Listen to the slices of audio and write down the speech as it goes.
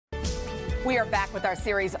We are back with our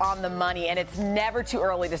series On the Money, and it's never too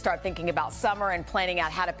early to start thinking about summer and planning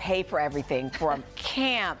out how to pay for everything from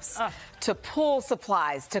camps to pool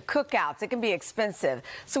supplies to cookouts. It can be expensive.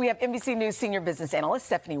 So we have NBC News senior business analyst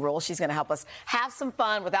Stephanie Ruhle. She's going to help us have some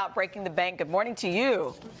fun without breaking the bank. Good morning to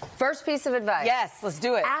you. First piece of advice. Yes, let's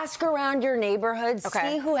do it. Ask around your neighborhood,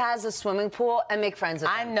 see who has a swimming pool, and make friends with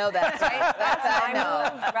them. I know that. Right? That's my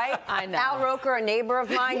move, right? I know. Al Roker, a neighbor of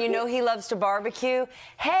mine, you know he loves to barbecue.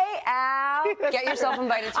 Hey, Al, get yourself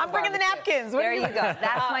invited to I'm bringing the napkins. There you go.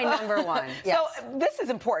 That's my number one. Yes. So this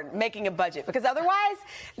is important, making a budget, because otherwise,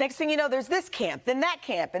 next thing you know, there's this camp, then that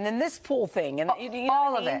camp, and then this pool thing, and you know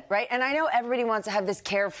all what I mean? of it, right? And I know everybody wants to have this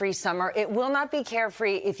carefree summer. It will not be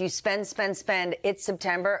carefree if you spend. It's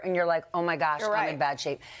September, and you're like, oh my gosh, I'm in bad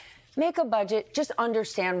shape. Make a budget. Just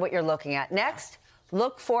understand what you're looking at. Next,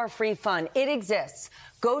 look for free fun. It exists.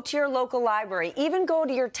 Go to your local library. Even go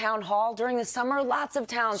to your town hall during the summer. Lots of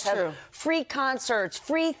towns have free concerts,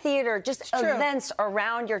 free theater, just events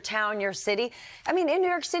around your town, your city. I mean, in New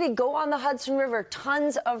York City, go on the Hudson River.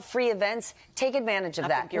 Tons of free events. Take advantage of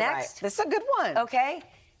that. I think you're Next, this is a good one. Okay.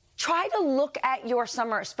 Try to look at your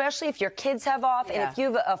summer, especially if your kids have off and if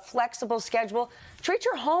you have a flexible schedule. Treat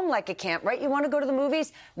your home like a camp, right? You want to go to the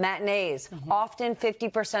movies? Matinees, often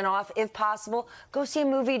 50% off if possible. Go see a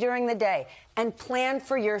movie during the day and plan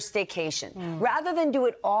for your staycation. Rather than do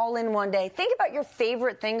it all in one day, think about your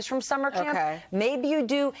favorite things from summer camp. Maybe you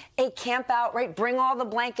do a camp out, right? Bring all the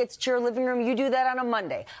blankets to your living room. You do that on a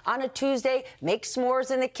Monday. On a Tuesday, make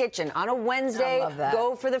s'mores in the kitchen. On a Wednesday,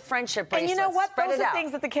 go for the friendship bracelets. And you know what? Spread Those it are out.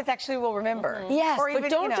 things that the kids actually will remember. Yes, or even,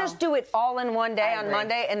 but don't just do it all in one day on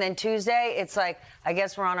Monday, and then Tuesday, it's like, I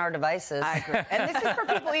guess we're on our devices. I agree. And this is for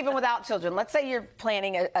people even without children. Let's say you're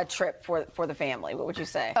planning a trip for the family. What would you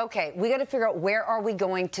say? Okay, we got to figure out where are we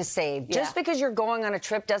going to save. Just because you're going on a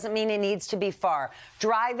trip doesn't mean it needs to be far.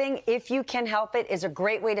 Driving, if you can help it, is a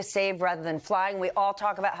great way to save rather than flying. We all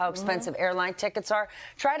talk about how expensive airline tickets are.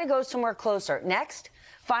 Try to go somewhere closer. Next,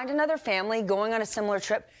 find another family going on a similar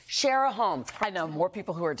trip. Share a home. I know more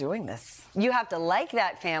people who are doing this. You have to like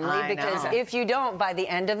that family because if you don't, by the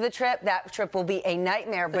end of the trip, that trip will be a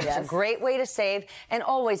nightmare, but it's a great way to save. And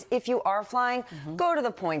always, if you are flying, go to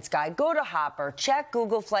the points guide, go to Hopper, check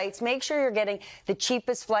Google Flights, make sure you're getting the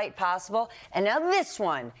cheapest flight possible. And now this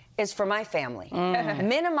one is for my family.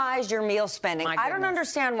 Minimize your meal spending. I don't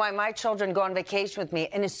understand why my children go on vacation with me,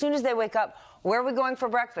 and as soon as they wake up, where are we going for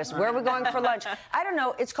breakfast? Where are we going for lunch? I don't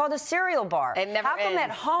know. It's called a cereal bar. It never How come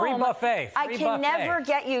at home, free buffet. I can never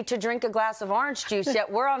get you to drink a glass of orange juice,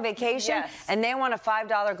 yet we're on vacation, and they want a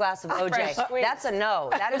 $5 glass of OJ. That's a no.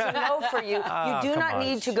 That is a no for you. You do not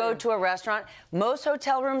need to go to a restaurant. Most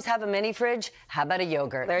hotel rooms have a mini fridge. How about a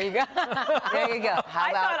yogurt? There you go. There you go.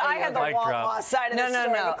 How about I had the Wawa side of the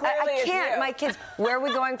story. No. I can't. My kids, where are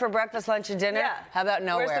we going for breakfast, lunch, and dinner? How about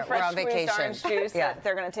nowhere? Where's the fresh we're on vacation. Orange juice that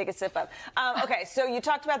they're going to take a sip of? Okay, so you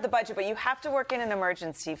talked about the budget, but you have to work in an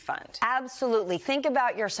emergency fund. Absolutely. Think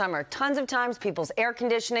about your summer. Tons of times people's air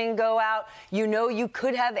conditioning go out. You know you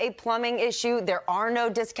could have a plumbing issue. There are no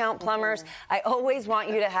discount plumbers. I always want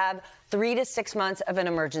you to have 3 to 6 months of an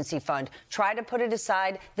emergency fund. Try to put it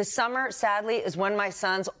aside. The summer, sadly, is when my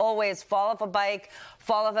sons always fall off a bike,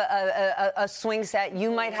 fall off a swing set.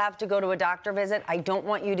 You might have to go to a doctor visit. I don't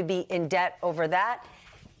want you to be in debt over that.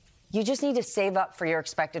 You just need to save up for your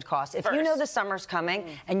expected costs. If you know the summer's coming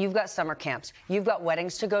and you've got summer camps, you've got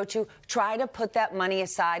weddings to go to, try to put that money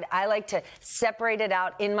aside. I like to separate it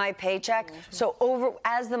out in my paycheck. So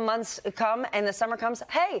as the months come and the summer comes,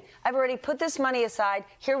 hey, I've already put this money aside.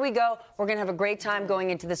 Here we go. We're going to have a great time going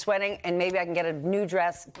into this wedding, and maybe I can get a new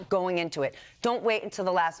dress going into it. Don't wait until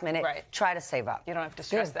the last minute. Try to save up. You don't have to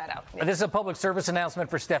stress that out. This is a public service announcement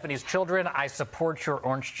for Stephanie's children. I support your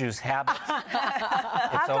orange juice habits.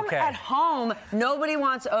 It's okay. At home, nobody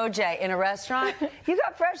wants OJ. In a restaurant, you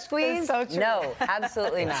got fresh squeeze? So true. No,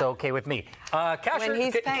 absolutely not. It's okay with me. When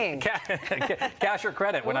he's paying. Cash or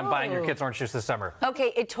credit when I'm buying your kids orange juice this summer?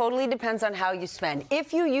 Okay, it totally depends on how you spend.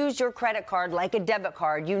 If you use your credit card like a debit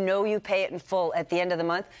card, you know you pay it in full at the end of the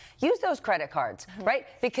month, use those credit cards, right?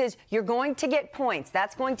 Because you're going to get points.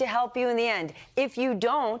 That's going to help you in the end. If you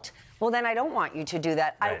don't, well, then I don't want you to do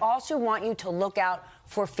that. I also want you to look out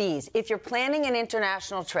for fees. If you're planning an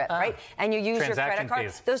international trip, right, and you use your credit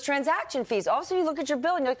card, those transaction fees. Also, you look at your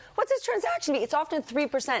bill and you're like, what's this transaction fee? It's often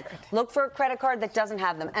 3%. Look for a credit card that doesn't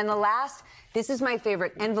have them. And the last, This is my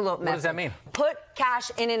favorite envelope method. What does that mean? Put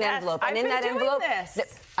cash in an envelope. And I've in been that doing envelope, this.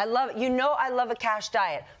 I love it. You know I love a cash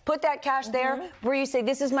diet. Put that cash there where you say,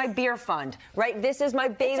 this is my beer fund, right? This is my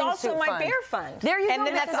bathing suit It's also my fund. beer fund. There you And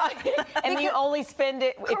go. then and you only spend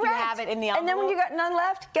it if you Correct. have it in the envelope. And then when you got none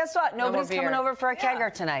left, guess what? Nobody's beer. coming over for a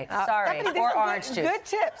kegger tonight. Sorry. Stephanie, these Or are orange juice. Good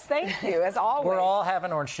tips. Thank you, as always. We're all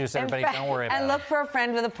having orange juice, everybody. fact- Don't worry about And it. look for a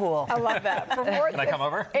friend with a pool. I love that. For more Can I come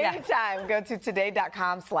over? Anytime, go to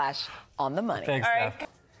today.com/onthemoney. Thanks, All right. Steph.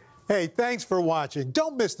 Hey, thanks for watching.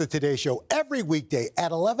 Don't miss the Today Show every weekday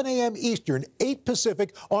at 11 a.m. Eastern, 8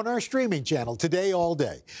 Pacific on our streaming channel, Today All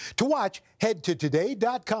Day. To watch, head to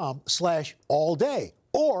today.com/allday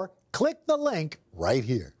or click the link right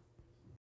here.